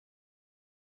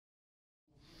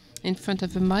in front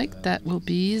of a mic. That will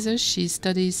be easier. She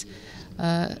studies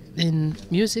in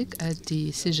music at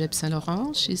the Cégep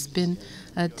Saint-Laurent. She's been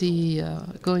at the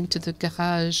going to the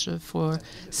garage for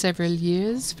several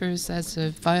years, first as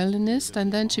a violinist,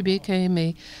 and then she became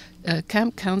a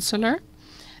camp counselor,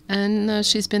 and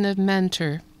she's been a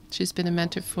mentor. She's been a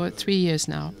mentor for 3 years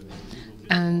now,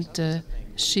 and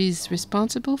she's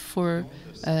responsible for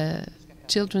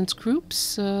children's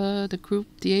groups. The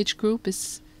age group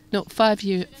is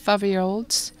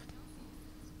 5-year-olds,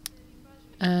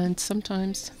 and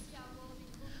sometimes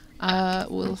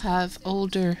we'll have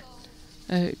older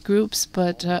groups,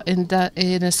 but in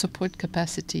a support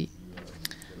capacity.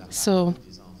 So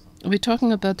we're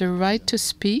talking about the right to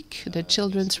speak, the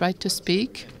children's right to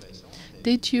speak.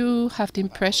 Did you have the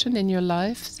impression in your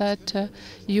life that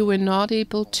you were not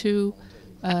able to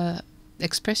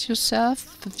express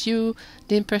yourself? Have you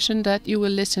the impression that you were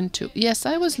listened to? Yes,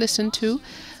 I was listened to,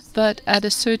 but at a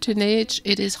certain age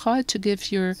it is hard to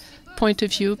give your point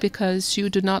of view because you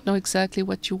do not know exactly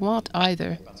what you want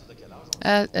either.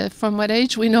 From what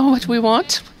age we know what we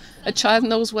want? A child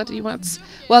knows what he wants.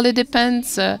 Well, it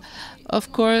depends,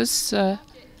 of course.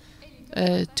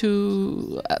 At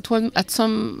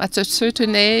a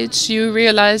certain age, you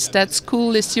realize that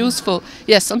school is useful.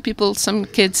 Yes, some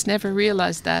kids never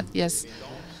realize that. Yes.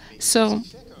 So,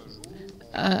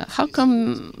 how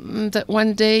come that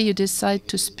one day you decide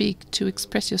to speak, to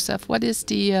express yourself? What is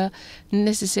the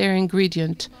necessary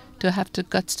ingredient to have the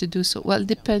guts to do so? Well, it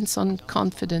depends on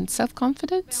confidence,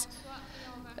 self-confidence.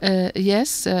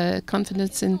 Yes,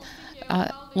 confidence in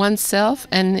oneself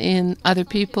and in other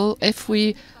people. If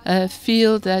we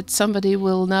feel that somebody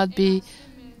will not be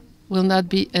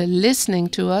listening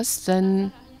to us,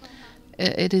 then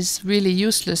it is really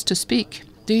useless to speak.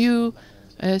 Do you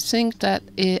think that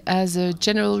as a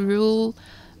general rule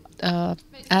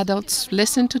adults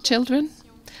listen to children?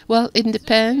 Well, it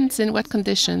depends in what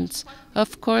conditions.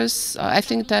 Of course, I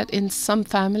think that in some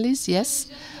families,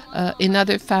 yes. In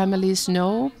other families,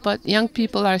 no. But young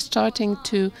people are starting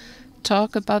to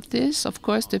talk about this. Of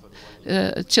course, the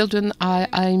children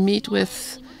I meet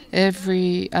with I've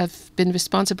been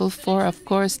responsible for. Of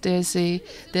course,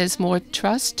 there's more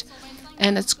trust,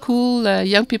 and at school,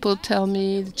 young people tell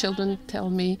me, the children tell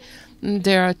me,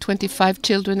 there are 25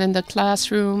 children in the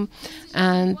classroom,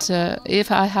 and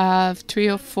if I have 3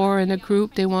 or 4 in a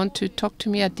group, they want to talk to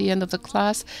me at the end of the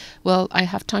class. Well, I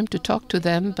have time to talk to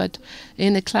them, but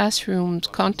in a classroom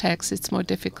context, it's more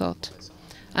difficult.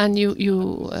 And you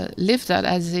live that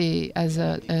as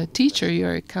a teacher.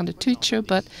 You're a kind of teacher,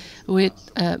 but with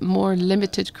more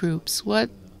limited groups. What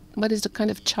is the kind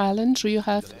of challenge you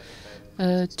have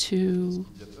to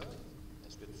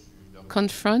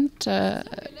confront?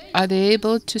 Are they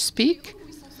able to speak?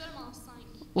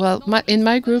 Well, in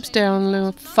my groups there are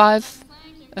only 5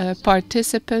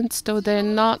 participants, so they're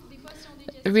not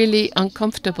really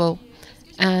uncomfortable.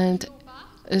 And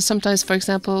sometimes, for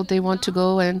example, they want to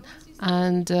go and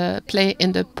play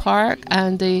in the park,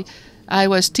 and I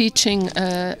was teaching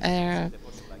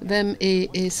them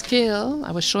a scale.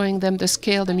 I was showing them the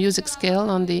scale, the music scale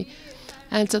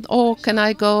and said, "Oh, can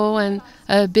I go and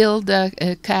build a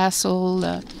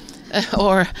castle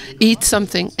or eat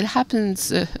something?" It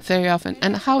happens very often.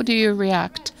 And how do you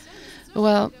react?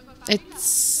 Well,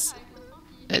 it's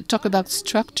talk about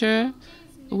structure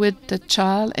with the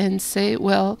child and say,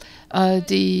 well,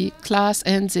 the class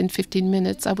ends in 15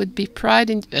 minutes. I would be proud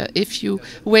if you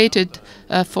waited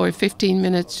for 15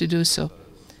 minutes to do so.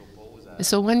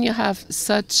 So when you have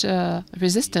such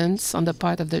resistance on the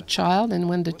part of the child, and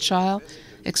when the child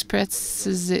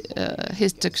expresses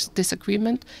his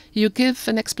disagreement, you give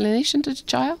an explanation to the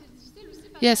child?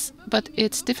 Yes, but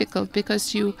it's difficult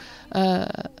because you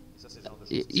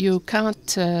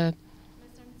can't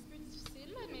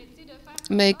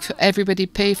make everybody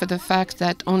pay for the fact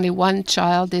that only one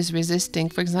child is resisting.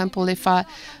 For example, if I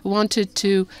wanted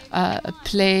to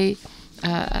play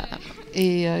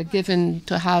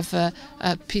to have a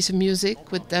piece of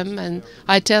music with them, and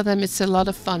I tell them it's a lot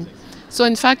of fun. So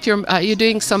in fact, you're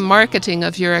doing some marketing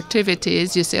of your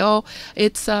activities. You say, "Oh,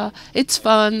 it's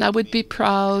fun. I would be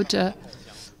proud."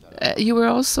 You were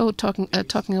also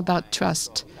talking about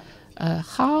trust.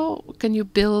 How can you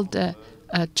build a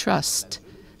trust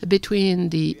between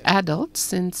the adults,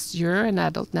 since you're an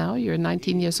adult now, you're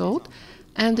 19 years old,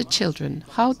 and the children?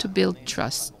 How to build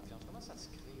trust?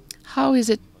 How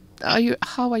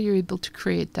are you able to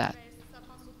create that?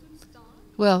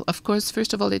 Well, of course,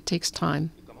 first of all, it takes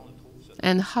time.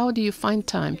 And how do you find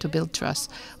time to build trust?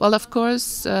 Well, of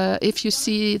course, if you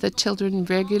see the children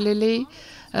regularly,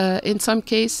 in some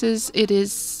cases it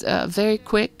is very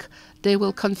quick. They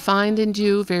will confide in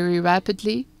you very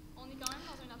rapidly.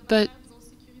 But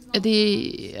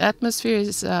the atmosphere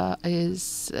is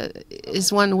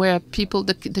one where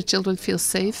the children feel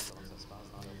safe.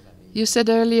 You said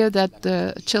earlier that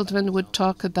the children would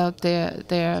talk about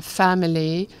their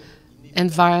family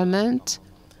environment.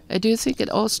 Do you think it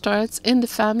all starts in the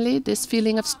family, this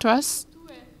feeling of trust?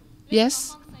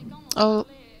 Yes? Oh,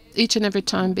 each and every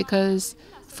time, because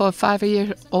for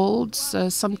 5-year-olds,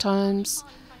 sometimes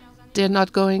they're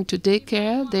not going to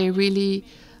daycare. They really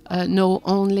know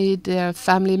only their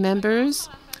family members,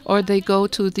 or they go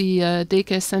to the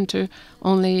daycare center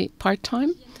only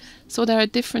part-time. So there are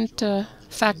different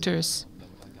factors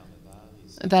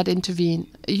that intervene.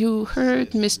 You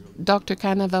heard Dr.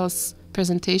 Carnaval's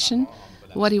presentation,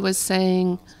 what he was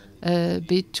saying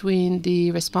between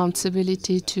the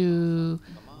responsibility to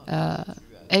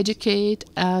educate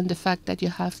and the fact that you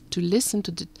have to listen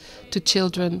to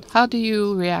children. How do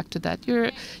you react to that?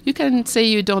 You can say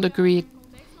you don't agree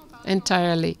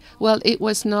entirely. Well, it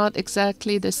was not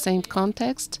exactly the same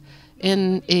context.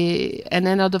 In an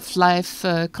end-of-life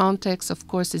context, of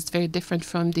course, it's very different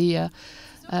from the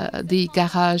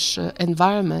garage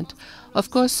environment. Of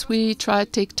course, we try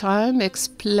to take time,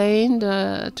 explain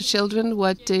to children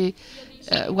why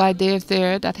they're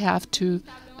there, that have to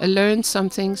learn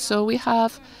something. So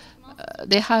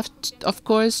they have, of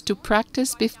course, to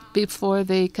practice before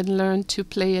they can learn to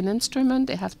play an instrument.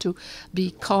 They have to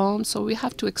be calm. So we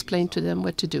have to explain to them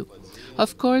what to do.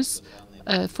 Of course,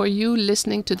 for you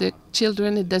listening to the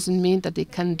children, it doesn't mean that they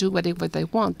can do whatever they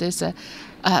want.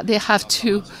 They have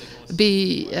to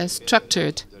be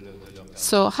structured.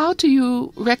 So how do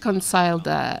you reconcile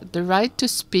that, the right to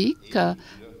speak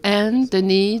and the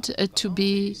need to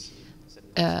be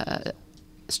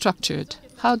structured?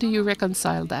 How do you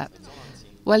reconcile that?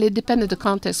 Well, it depends on the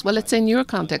context. Well, let's say in your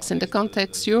context, in the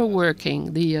context you're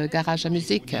working, the Garage à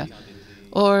Musique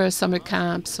or summer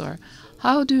camps, or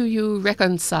how do you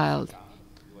reconcile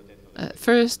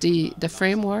first the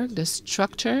framework, the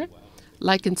structure?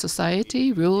 Like in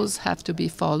society, rules have to be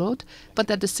followed, but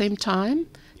at the same time,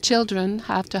 children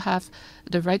have to have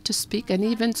the right to speak and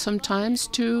even sometimes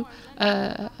to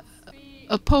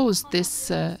oppose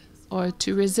this or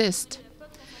to resist.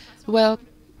 Well,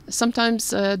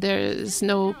 sometimes there is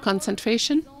no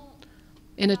concentration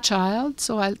in a child,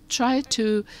 so I try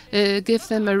to give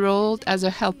them a role as a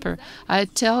helper. I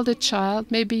tell the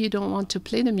child, maybe you don't want to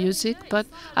play the music, but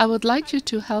I would like you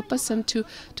to help us and to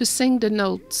sing the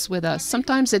notes with us.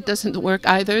 Sometimes it doesn't work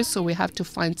either, so we have to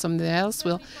find something else.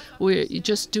 We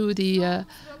just do the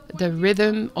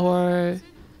rhythm or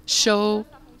show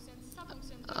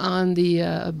on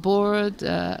the board.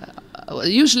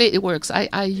 Usually it works.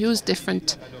 I use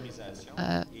different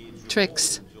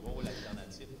tricks.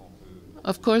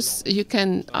 Of course, you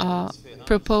can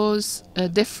propose a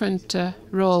different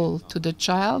role to the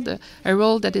child, a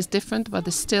role that is different but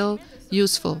is still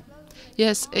useful.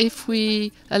 Yes, if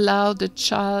we allow the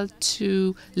child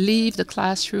to leave the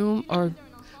classroom or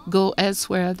go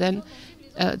elsewhere, then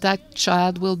that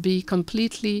child will be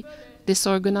completely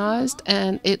disorganized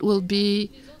and it will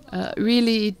be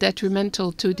really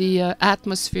detrimental to the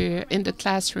atmosphere in the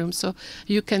classroom. So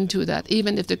you can do that,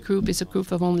 even if the group is a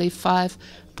group of only 5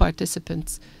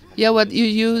 participants. Yeah, what you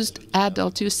used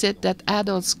adults. You said that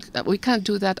adults, we can't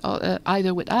do that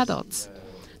either with adults.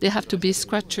 They have to be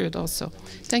structured also.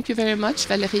 Thank you very much,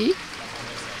 Valérie.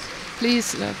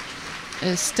 Please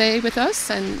stay with us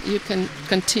and you can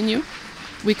continue.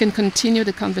 We can continue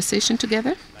the conversation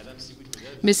together.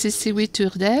 Mrs. Siwi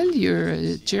Turdel, you're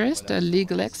a jurist, a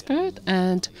legal expert,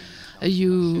 and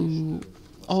you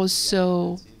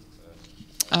also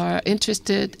are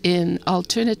interested in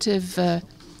alternative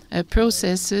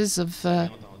processes of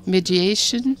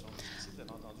mediation.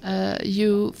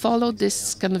 You followed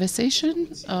this conversation.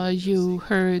 You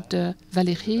heard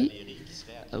Valérie.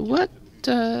 What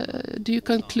do you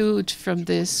conclude from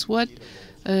this? What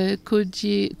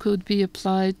could be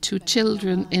applied to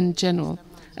children in general?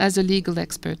 As a legal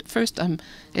expert, first, I'm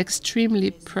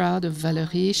extremely proud of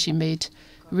Valérie. She made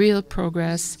real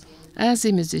progress as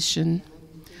a musician,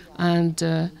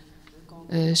 and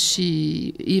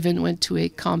she even went to a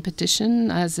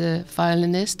competition as a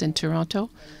violinist in Toronto.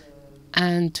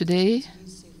 And today,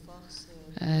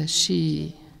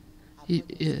 she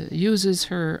uses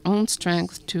her own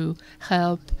strength to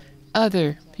help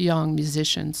other young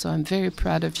musicians. So I'm very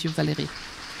proud of you, Valérie.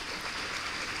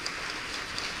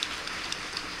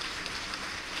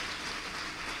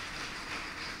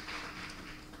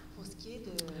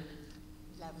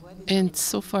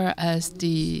 Insofar as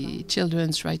the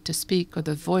children's right to speak or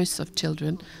the voice of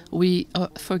children, we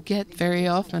forget very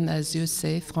often, as you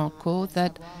say, Franco,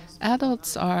 that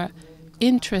adults are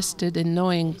interested in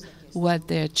knowing what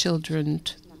their children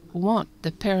want.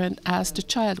 The parent asks the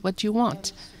child, "What do you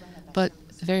want?" But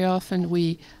very often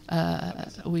we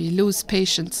lose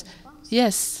patience.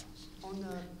 Yes,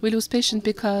 we lose patience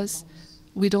because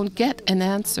we don't get an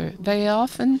answer. Very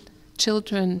often,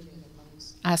 children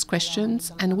ask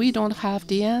questions and we don't have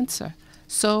the answer.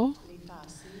 So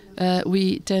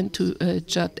we tend to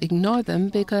just ignore them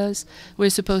because we're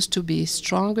supposed to be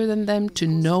stronger than them, to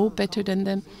know better than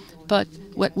them. But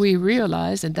what we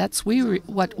realized, and that's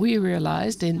what we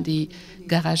realized in the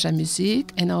Garage à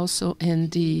Musique and also in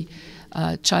the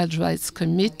Child Rights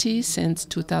Committee since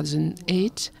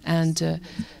 2008, and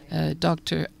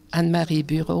Dr. Anne-Marie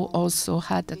Bureau also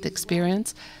had that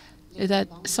experience, that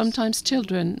sometimes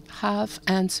children have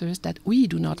answers that we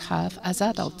do not have as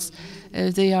adults.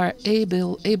 They are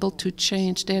able to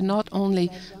change. They're not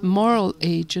only moral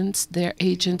agents, they're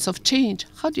agents of change.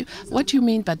 What do you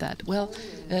mean by that? Well,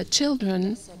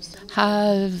 children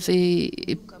have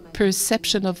a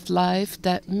perception of life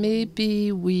that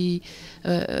maybe we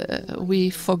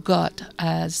forgot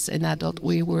as an adult.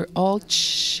 We were all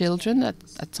children at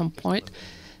some point.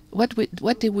 What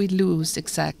did we lose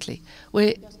exactly?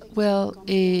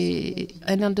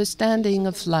 An understanding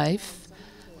of life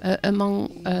among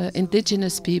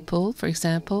indigenous people, for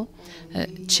example.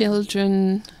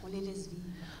 Children,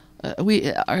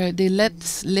 they let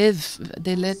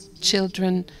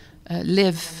children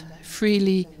live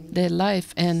freely their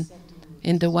life, and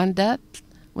in the Rwanda,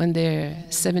 when they're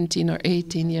 17 or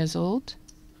 18 years old,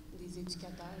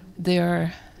 they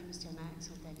are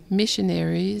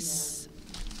missionaries.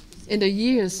 In the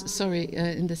years,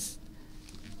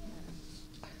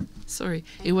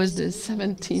 it was the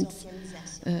 17th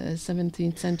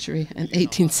century and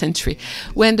 18th century.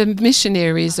 When the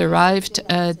missionaries arrived,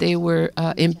 they were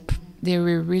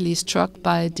really struck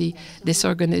by the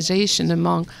disorganization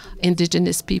among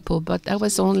indigenous people, but that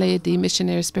was only the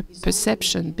missionaries'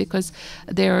 perception because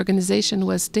their organization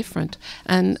was different.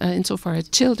 And insofar as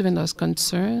children are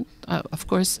concerned, of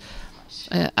course,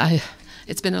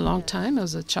 it's been a long time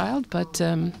as a child, but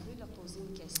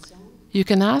you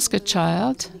can ask a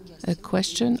child a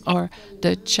question, or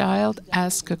the child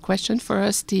asks a question. For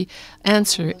us, the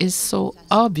answer is so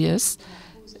obvious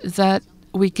that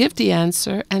we give the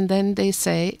answer, and then they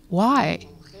say, "Why?"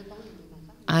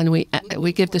 And we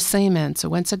give the same answer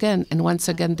once again. And once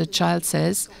again, the child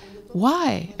says,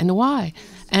 "Why?" and "Why?"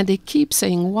 And they keep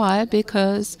saying why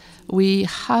because we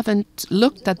haven't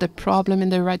looked at the problem in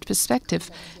the right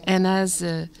perspective. And as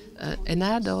an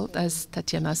adult, as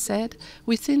Tatiana said,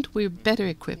 we think we're better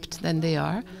equipped than they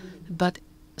are, but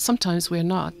sometimes we're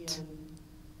not.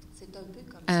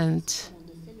 And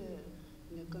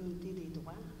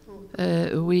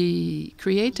we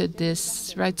created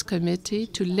this rights committee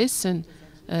to listen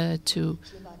to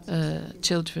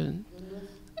children,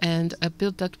 and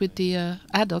built that with the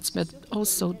adults, but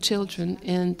also children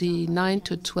in the 9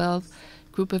 to 12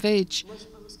 group of age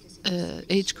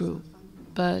group.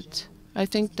 But I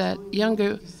think that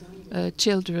younger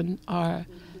children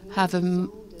have a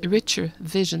richer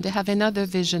vision. They have another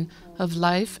vision of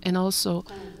life and also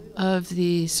of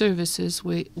the services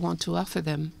we want to offer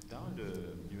them.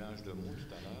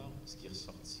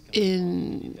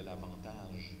 In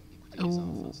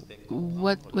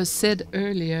what was said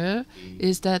earlier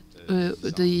is that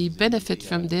the benefit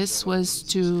from this was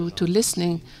to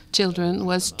listening children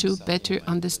was to better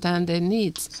understand their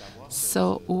needs.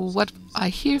 So what I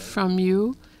hear from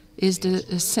you is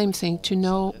the same thing, to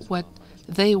know what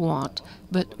they want.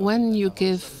 But when you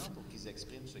give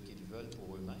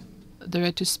the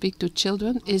right to speak to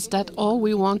children, is that all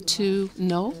we want to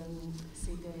know?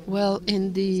 Well,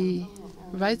 in the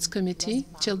Rights Committee,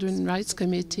 Children Rights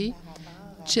Committee,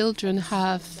 children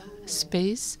have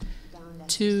space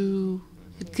to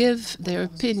give their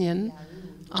opinion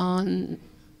on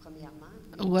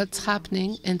what's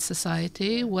happening in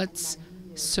society, what's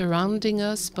surrounding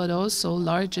us, but also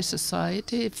larger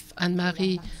society. If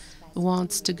Anne-Marie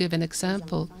wants to give an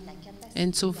example,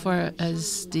 insofar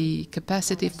as the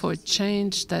capacity for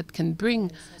change that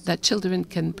children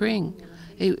can bring,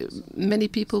 many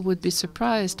people would be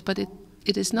surprised, but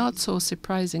it is not so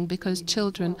surprising because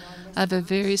children have a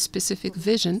very specific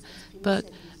vision, but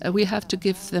we have to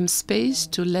give them space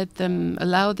to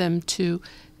allow them to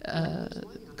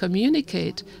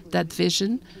communicate that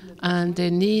vision and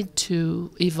their need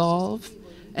to evolve,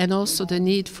 and also the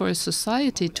need for a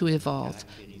society to evolve,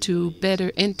 to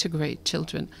better integrate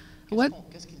children.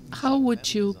 How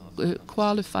would you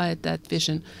qualify that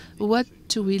vision? What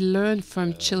do we learn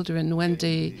from children when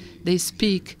they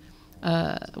speak,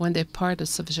 when they're part of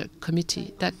such a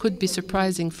committee? That could be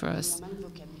surprising for us.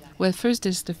 Well, first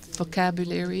there's the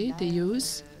vocabulary they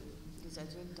use.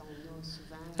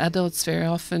 Adults, very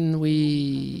often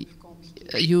we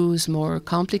use more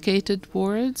complicated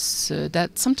words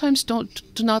that sometimes do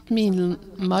not mean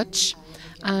much,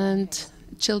 and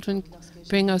children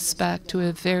bring us back to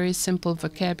a very simple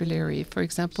vocabulary. For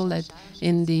example,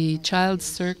 in the child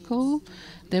circle,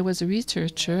 there was a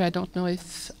researcher, I don't know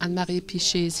if Anne-Marie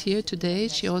Pichet is here today,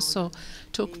 she also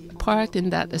took part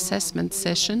in that assessment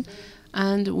session,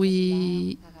 and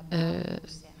we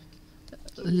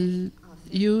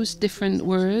used different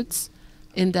words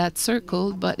in that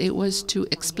circle, but it was to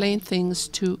explain things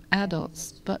to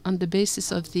adults, but on the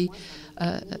basis of the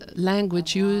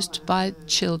language used by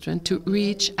children to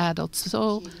reach adults.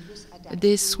 So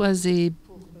this was a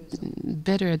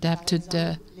better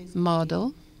adapted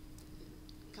model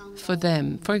for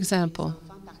them. For example,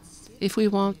 if we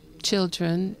want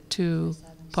children to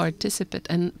participate,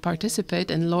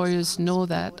 and lawyers know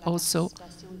that also,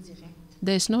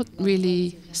 there's not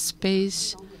really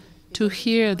space to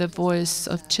hear the voice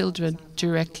of children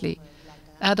directly.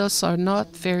 Adults are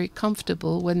not very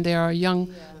comfortable when there are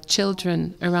young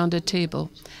children around a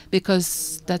table,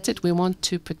 because that's it, we want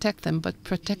to protect them, but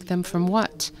protect them from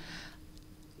what?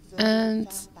 And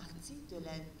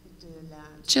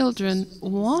children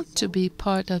want to be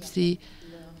part of the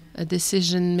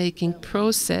decision-making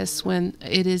process when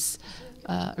it is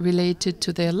related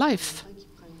to their life.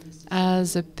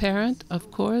 As a parent,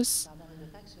 of course,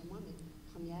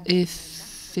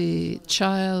 if a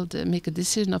child make a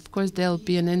decision, of course there'll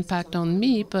be an impact on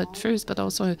me, but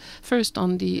also first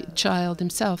on the child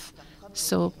himself.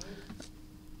 So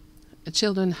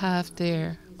children have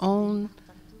their own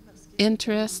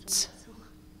interests.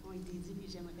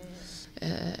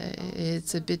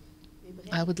 It's a bit,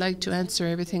 I would like to answer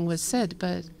everything was said,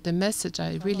 but the message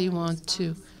I really want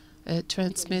to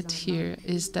transmit here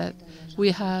is that we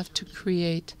have to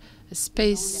create a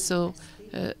space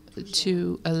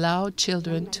to allow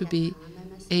children to be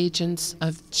agents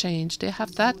of change. They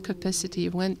have that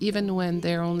capacity even when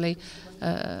they're only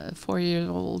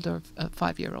 4-year-old or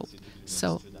 5-year-old.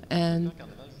 So, and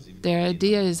their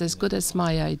idea is as good as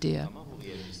my idea.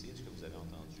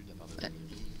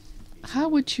 How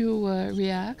would you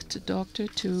react, Doctor,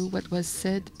 to what was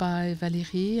said by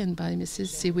Valérie and by Mrs.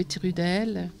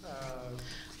 Sewitt-Rudel?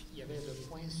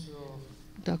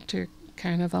 Dr.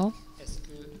 Carnival?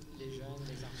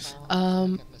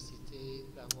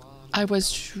 I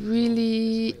was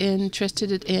really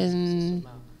interested in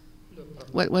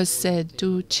what was said.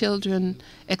 Do children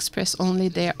express only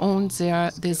their own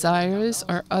desires,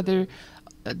 or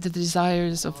the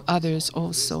desires of others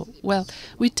also? Well,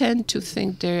 we tend to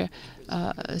think they're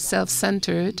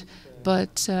self-centered,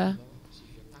 but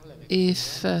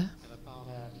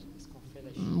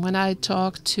when I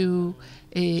talk to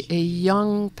a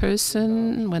young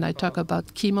person, when I talk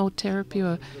about chemotherapy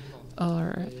or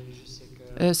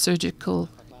a surgical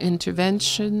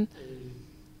intervention,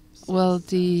 well,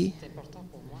 the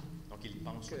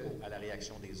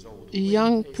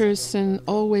young person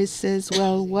always says,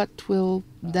 well, what will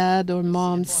dad or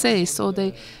mom say? So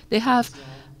they have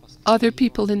other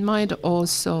people in mind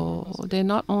also. They're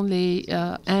not only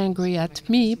angry at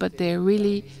me, but they're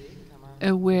really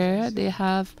aware. They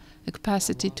have a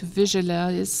capacity to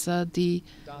visualize the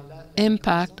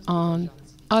impact on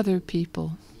other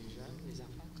people.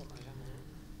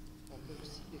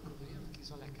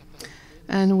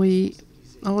 And we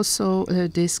also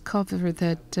discover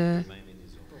that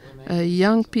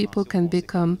young people can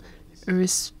become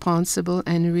responsible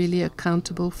and really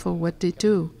accountable for what they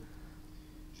do.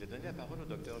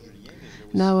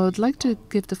 Now, I would like to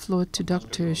give the floor to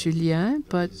Dr. Julien,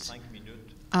 but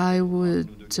I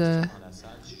would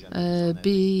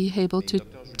be able to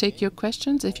take your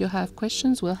questions. If you have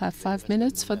questions, we'll have 5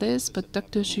 minutes for this. But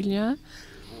Dr. Julien,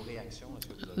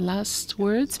 last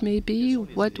words maybe.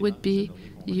 What would be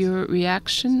your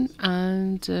reaction,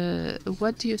 and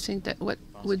what do you think that what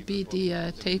would be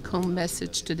the take-home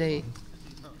message today?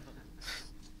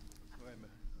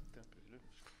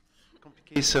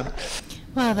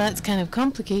 Well, that's kind of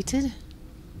complicated.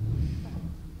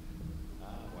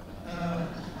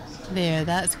 There,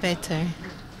 that's better.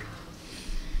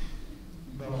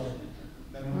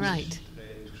 Right.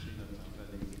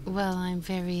 Well, I'm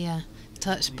very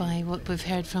touched by what we've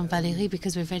heard from Valérie,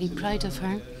 because we're very proud of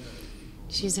her.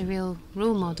 She's a real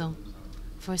role model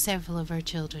for several of our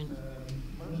children.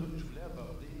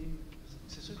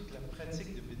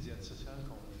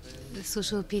 The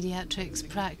social pediatrics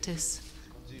practice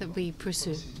that we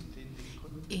pursue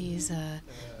is a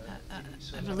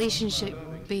relationship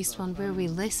based on where we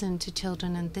listen to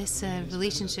children, and this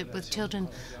relationship with children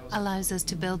allows us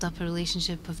to build up a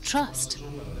relationship of trust.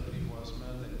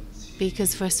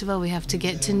 because first of all we have to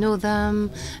get to know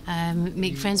them,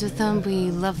 make friends with them,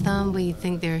 we love them, we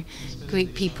think they're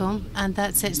great people, and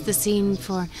that sets the scene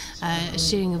for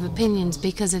sharing of opinions,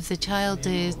 because if the child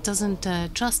doesn't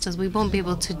trust us, we won't be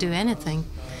able to do anything.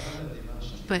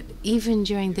 But even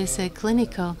during this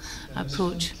clinical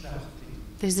approach,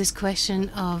 there's this question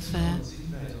of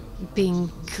being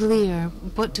clear.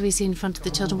 What do we see in front of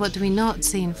the children? What do we not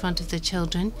see in front of the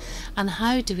children? And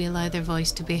how do we allow their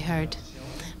voice to be heard?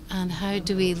 And how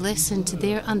do we listen to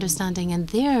their understanding and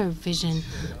their vision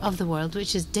of the world,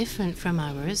 which is different from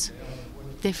ours,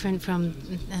 different from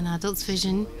an adult's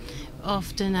vision?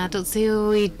 Often adults say,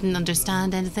 oh, he didn't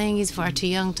understand anything, he's far too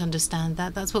young to understand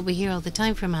that. That's what we hear all the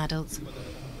time from adults.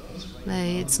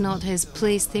 It's not his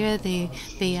place there. They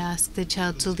ask the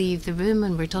child to leave the room,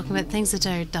 and we're talking about things that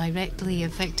are directly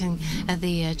affecting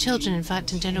the children. In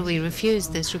fact, in general, we refuse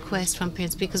this request from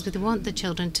parents because we want the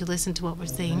children to listen to what we're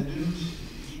saying,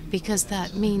 because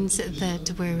that means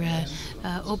that we're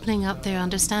opening up their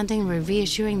understanding, we're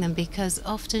reassuring them, because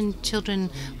often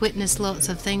children witness lots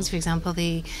of things. For example,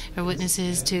 they are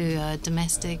witnesses to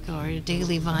domestic or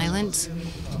daily violence.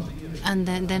 And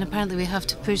then apparently we have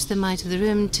to push them out of the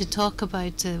room to talk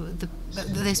about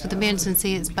this with the parents and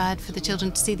say it's bad for the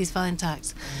children to see these violent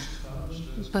acts.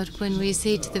 But when we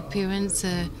say to the parents,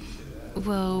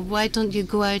 well, why don't you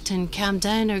go out and calm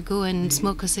down or go and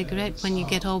smoke a cigarette when you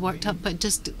get all worked up, but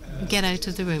just get out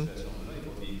of the room?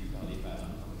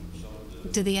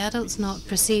 Do the adults not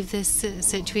perceive this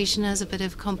situation as a bit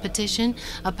of competition,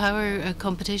 a power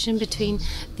competition between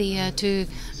the two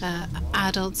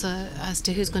adults as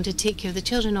to who's going to take care of the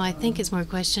children? No, I think it's more a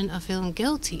question of feeling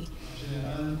guilty,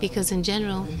 because in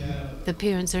general the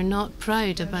parents are not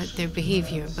proud about their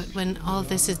behaviour. But when all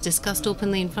this is discussed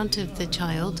openly in front of the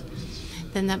child,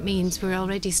 then that means we're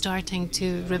already starting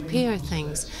to repair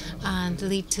things and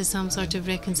lead to some sort of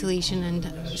reconciliation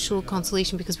and show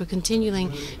consolation, because we're continually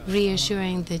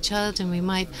reassuring the child, and we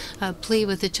might play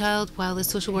with the child while the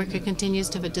social worker continues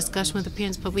to have a discussion with the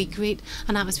parents, but we create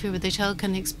an atmosphere where the child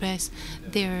can express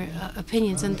their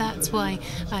opinions. And that's why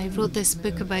I wrote this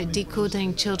book about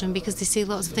decoding children, because they say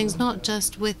lots of things, not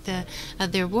just with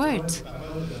their words.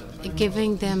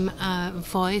 Giving them a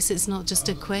voice, it's not just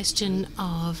a question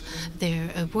of their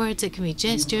words, it can be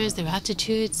gestures, their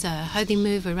attitudes, how they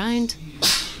move around.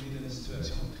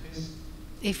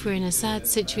 If we're in a sad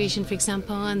situation, for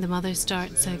example, and the mother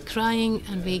starts crying,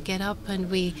 and we get up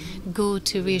and we go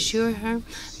to reassure her,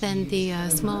 then the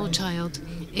small child,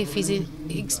 if he's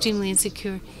extremely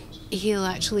insecure, he'll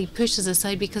actually push us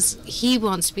aside because he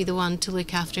wants to be the one to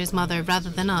look after his mother rather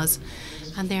than us.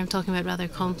 And there I'm talking about rather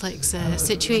complex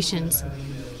situations.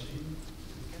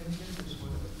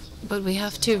 But we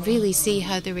have to really see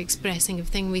how they're expressing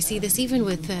everything. We see this even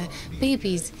with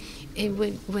babies.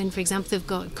 When, for example, they've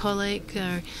got colic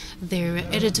or they're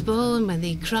irritable, and when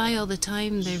they cry all the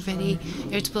time, they're very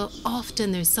irritable.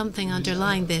 Often there's something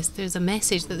underlying this. There's a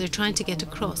message that they're trying to get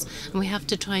across, and we have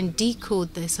to try and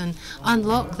decode this and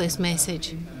unlock this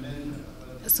message.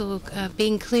 So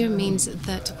being clear means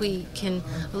that we can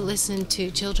listen to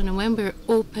children, and when we're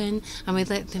open and we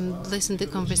let them listen to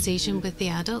the conversation with the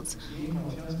adults,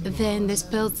 then this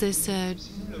builds this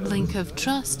link of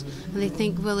trust, and they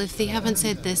think, well, if they haven't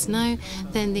said this now,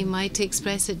 then they might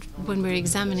express it when we're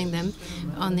examining them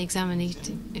on the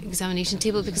examination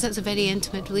table, because that's a very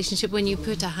intimate relationship. When you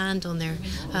put a hand on their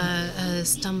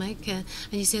stomach and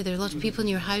you say there are a lot of people in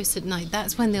your house at night,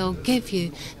 that's when they'll give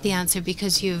you the answer,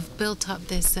 because you've built up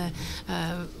this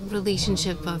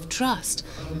relationship of trust,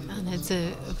 and it's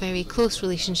a very close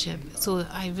relationship. So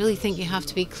I really think you have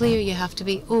to be clear, you have to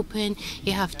be open,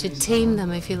 you have to tame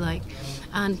them, if you like.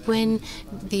 And when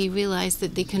they realize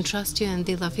that they can trust you and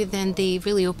they love you, then they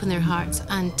really open their hearts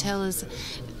and tell us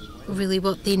really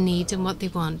what they need and what they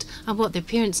want, and what their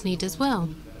parents need as well.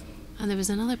 And there was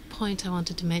another point I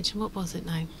wanted to mention. What was it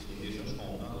now?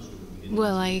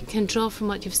 Well, I can draw from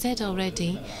what you've said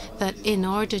already that in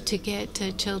order to get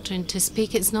children to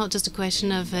speak, it's not just a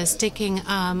question of sticking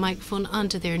a microphone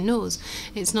under their nose.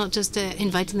 It's not just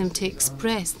inviting them to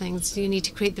express things. You need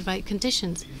to create the right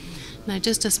conditions. Now,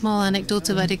 just a small anecdote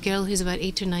about a girl who's about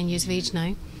 8 or 9 years of age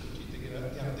now.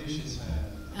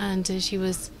 And she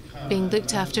was being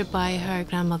looked after by her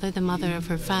grandmother, the mother of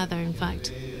her father, in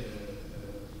fact.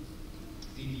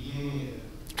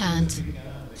 And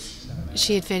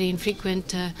she had very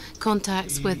infrequent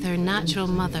contacts with her natural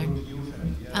mother.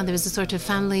 And there was a sort of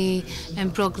family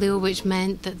imbroglio, which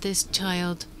meant that this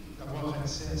child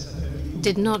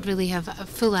did not really have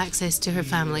full access to her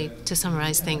family, to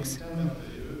summarize things.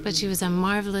 But she was a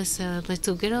marvellous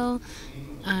little girl,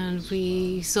 and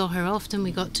we saw her often,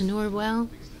 we got to know her well.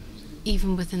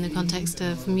 even within the context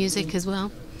of music as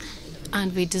well.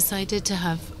 And we decided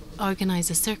to organize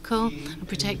a circle, a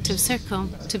protective circle,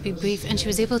 to be brief, and she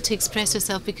was able to express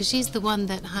herself because she's the one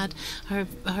that had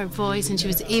her voice, and she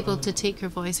was able to take her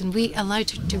voice, and we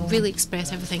allowed her to really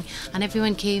express everything. And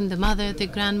everyone came, the mother, the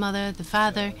grandmother, the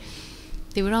father,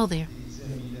 they were all there.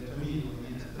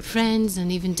 Friends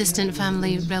and even distant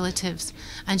family relatives.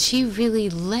 And she really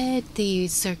led the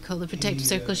circle, the protective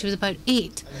circle. She was about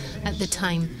 8 at the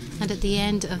time. And at the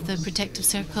end of the protective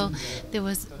circle, there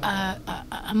was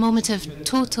a moment of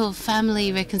total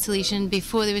family reconciliation.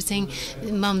 Before they were saying,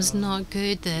 Mum's not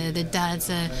good, the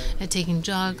dad's taking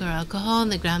drug or alcohol,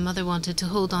 and the grandmother wanted to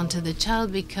hold on to the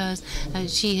child because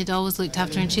she had always looked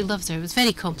after her and she loves her. It was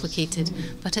very complicated.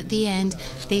 But at the end,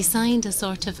 they signed a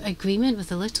sort of agreement with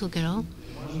the little girl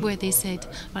where they said,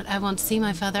 well, I want to see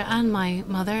my father and my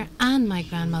mother and my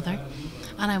grandmother,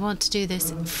 and I want to do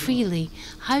this freely.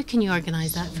 How can you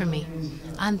organise that for me?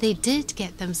 And they did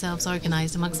get themselves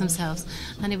organised amongst themselves,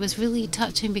 and it was really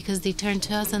touching because they turned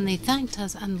to us and they thanked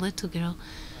us. And the little girl,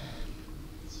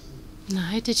 now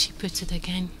how did she put it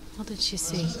again? What did she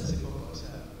say?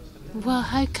 Well,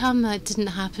 how come that didn't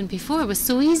happen before? It was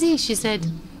so easy, she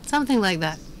said. Something like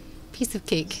that. Piece of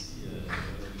cake.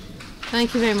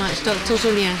 Thank you very much, Dr.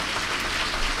 Julien.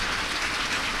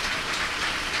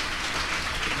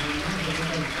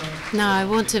 Now, I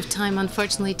won't have time,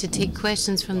 unfortunately, to take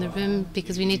questions from the room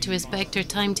because we need to respect our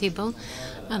timetable.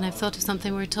 And I've thought of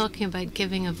something. We're talking about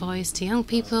giving a voice to young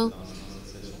people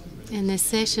in this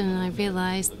session, and I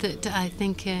realised that I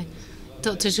think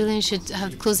Dr. Julien should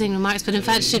have closing remarks, but in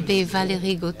fact it should be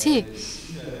Valérie Gauthier.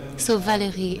 So,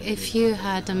 Valérie, if you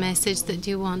had a message that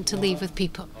you want to leave with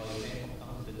people,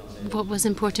 what was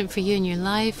important for you in your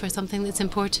life, or something that's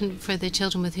important for the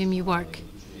children with whom you work,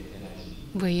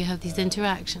 where you have these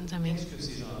interactions, I mean.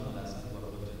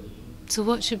 So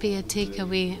what should be a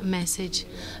takeaway message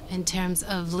in terms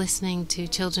of listening to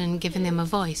children, giving them a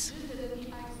voice?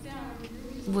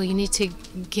 Well, you need to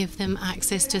give them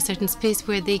access to a certain space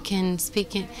where they can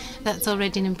speak. That's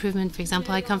already an improvement. For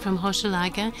example, I come from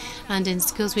Hochelaga, and in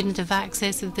schools we didn't have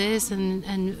access to this, and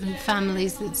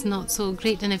families it's not so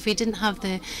great. And if we didn't have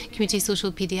the Community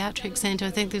Social Pediatric Centre, I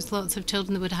think there's lots of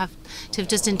children that would have to have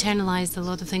just internalised a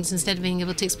lot of things instead of being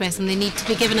able to express, and they need to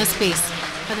be given a space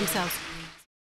for themselves.